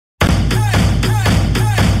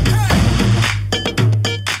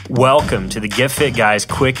Welcome to the Get Fit Guy's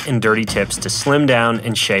quick and dirty tips to slim down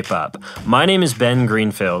and shape up. My name is Ben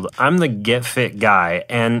Greenfield. I'm the Get Fit Guy,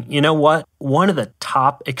 and you know what? One of the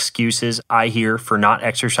top excuses I hear for not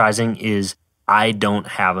exercising is, I don't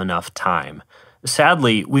have enough time.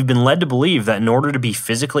 Sadly, we've been led to believe that in order to be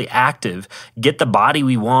physically active, get the body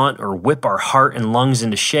we want, or whip our heart and lungs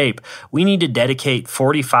into shape, we need to dedicate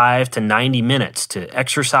 45 to 90 minutes to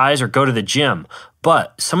exercise or go to the gym.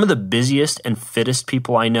 But some of the busiest and fittest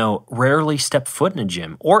people I know rarely step foot in a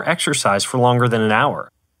gym or exercise for longer than an hour.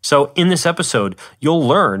 So in this episode, you'll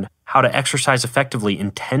learn how to exercise effectively in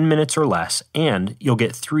 10 minutes or less, and you'll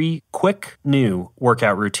get 3 quick new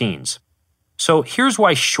workout routines. So here's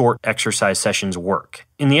why short exercise sessions work.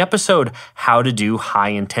 In the episode, How to Do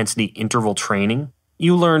High-Intensity Interval Training,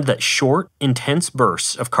 you learned that short, intense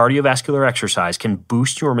bursts of cardiovascular exercise can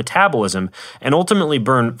boost your metabolism and ultimately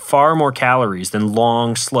burn far more calories than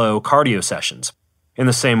long, slow cardio sessions. In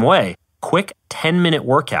the same way, quick 10-minute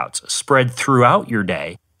workouts spread throughout your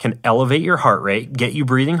day can elevate your heart rate, get you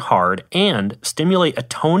breathing hard, and stimulate a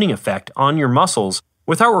toning effect on your muscles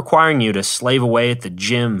without requiring you to slave away at the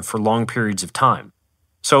gym for long periods of time.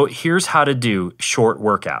 So here's how to do short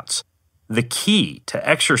workouts. The key to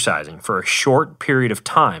exercising for a short period of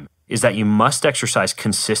time is that you must exercise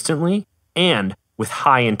consistently and with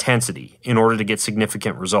high intensity in order to get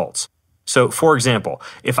significant results. So for example,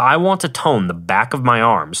 if I want to tone the back of my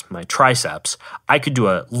arms, my triceps, I could do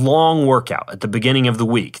a long workout at the beginning of the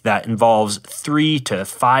week that involves 3 to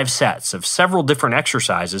 5 sets of several different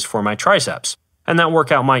exercises for my triceps. And that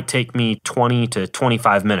workout might take me 20 to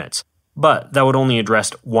 25 minutes. But that would only address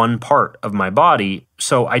one part of my body,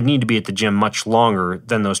 so I'd need to be at the gym much longer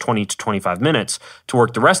than those 20 to 25 minutes to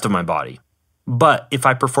work the rest of my body. But if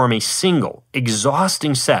I perform a single,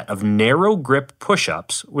 exhausting set of narrow grip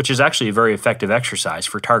push-ups, which is actually a very effective exercise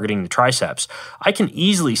for targeting the triceps, I can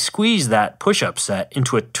easily squeeze that push-up set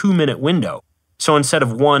into a 2-minute window. So instead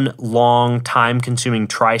of one long, time-consuming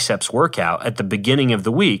triceps workout at the beginning of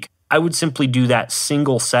the week, I would simply do that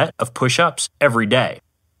single set of push-ups every day.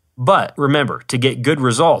 But remember, to get good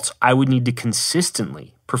results, I would need to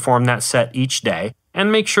consistently perform that set each day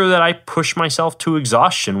and make sure that I push myself to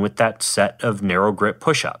exhaustion with that set of narrow grip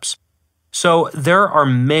push-ups. So there are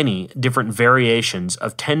many different variations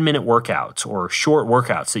of 10-minute workouts or short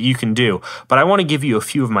workouts that you can do, but I want to give you a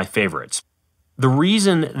few of my favorites. The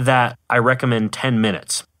reason that I recommend 10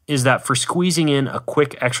 minutes is that for squeezing in a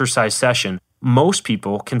quick exercise session, most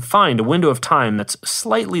people can find a window of time that's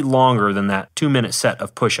slightly longer than that 2-minute set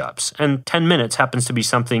of push-ups, and 10 minutes happens to be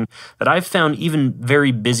something that I've found even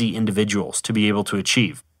very busy individuals to be able to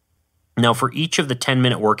achieve. Now, for each of the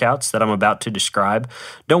 10-minute workouts that I'm about to describe,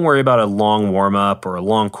 don't worry about a long warm-up or a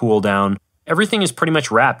long cool-down. Everything is pretty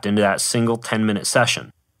much wrapped into that single 10-minute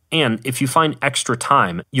session. And if you find extra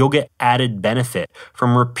time, you'll get added benefit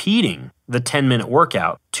from repeating the 10-minute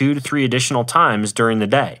workout 2 to 3 additional times during the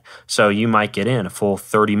day. So you might get in a full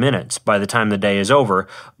 30 minutes by the time the day is over,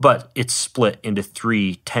 but it's split into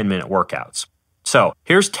 3 10-minute workouts. So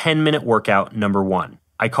here's 10-minute workout number 1.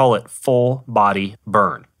 I call it full body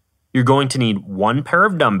burn. You're going to need 1 pair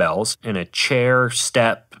of dumbbells in a chair,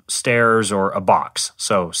 step, stairs, or a box,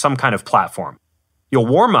 so some kind of platform. You'll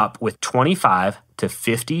warm up with 25 to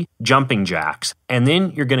 50 jumping jacks, and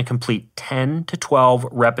then you're going to complete 10 to 12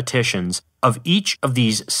 repetitions of each of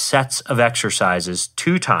these sets of exercises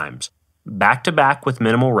 2 times, back to back with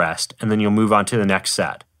minimal rest, and then you'll move on to the next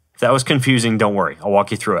set. If that was confusing, don't worry, I'll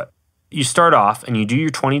walk you through it. You start off and you do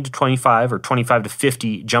your 20 to 25 or 25 to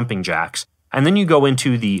 50 jumping jacks, and then you go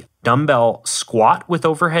into the dumbbell squat with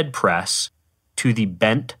overhead press to the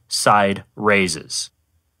bent side raises.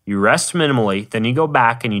 You rest minimally, then you go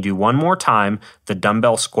back and you do one more time the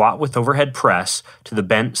dumbbell squat with overhead press to the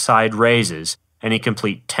bent side raises, and you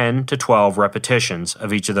complete 10 to 12 repetitions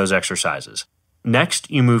of each of those exercises. Next,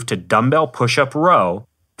 you move to dumbbell push-up row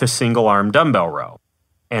to single arm dumbbell row.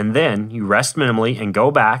 And then you rest minimally and go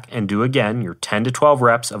back and do again your 10 to 12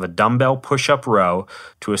 reps of a dumbbell push-up row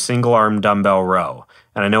to a single arm dumbbell row.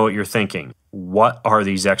 And I know what you're thinking. What are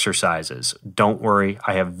these exercises? Don't worry,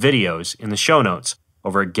 I have videos in the show notes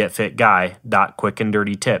over at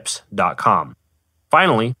getfitguy.quickanddirtytips.com.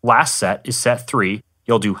 Finally, last set is set 3.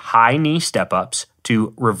 You'll do high knee step-ups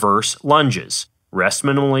to reverse lunges. Rest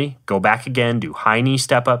minimally, go back again, do high knee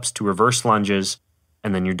step-ups to reverse lunges,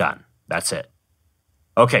 and then you're done. That's it.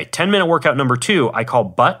 Okay, 10-minute workout number 2, I call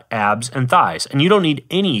butt, abs, and thighs, and you don't need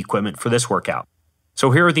any equipment for this workout. So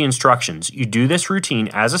here are the instructions. You do this routine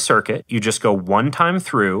as a circuit. You just go 1 time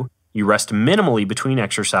through. You rest minimally between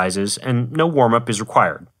exercises, and no warm-up is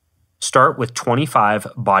required. Start with 25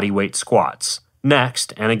 bodyweight squats.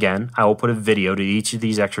 Next, and again, I will put a video to each of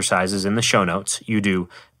these exercises in the show notes. You do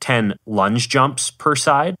 10 lunge jumps per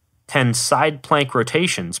side, 10 side plank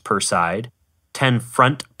rotations per side, 10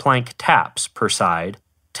 front plank taps per side,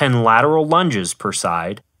 10 lateral lunges per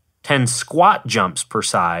side, 10 squat jumps per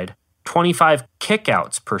side, 25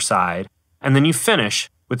 kickouts per side, and then you finish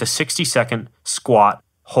with a 60-second squat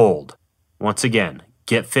hold. Once again,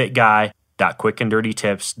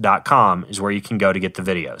 getfitguy.quickanddirtytips.com is where you can go to get the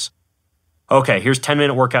videos. Okay, here's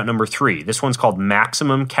 10-minute workout number 3. This one's called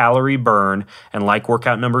maximum calorie burn, and like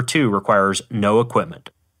workout number 2, requires no equipment.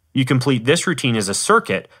 You complete this routine as a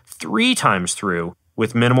circuit 3 times through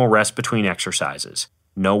with minimal rest between exercises.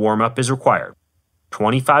 No warm-up is required.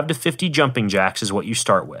 25 to 50 jumping jacks is what you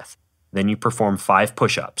start with. Then you perform 5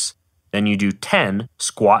 push-ups. Then you do 10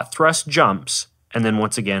 squat thrust jumps, and then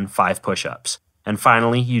once again 5 push-ups. And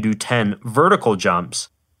finally, you do 10 vertical jumps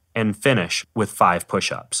and finish with 5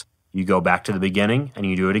 push-ups. You go back to the beginning and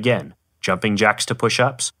you do it again. Jumping jacks to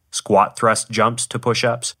push-ups, squat thrust jumps to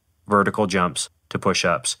push-ups, vertical jumps to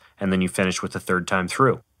push-ups, and then you finish with the 3rd time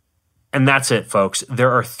through. And that's it, folks.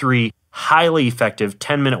 There are 3 highly effective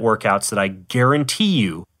 10-minute workouts that I guarantee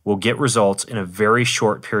you will get results in a very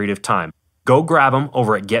short period of time. Go grab them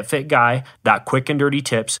over at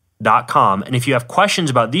getfitguy.quickanddirtytips.com. And if you have questions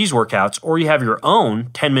about these workouts or you have your own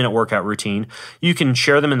 10-minute workout routine, you can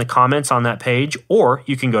share them in the comments on that page, or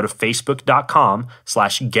you can go to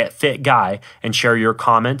facebook.com/getfitguy and share your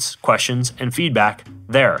comments, questions, and feedback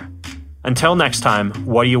there. Until next time,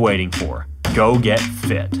 what are you waiting for? Go get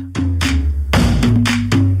fit.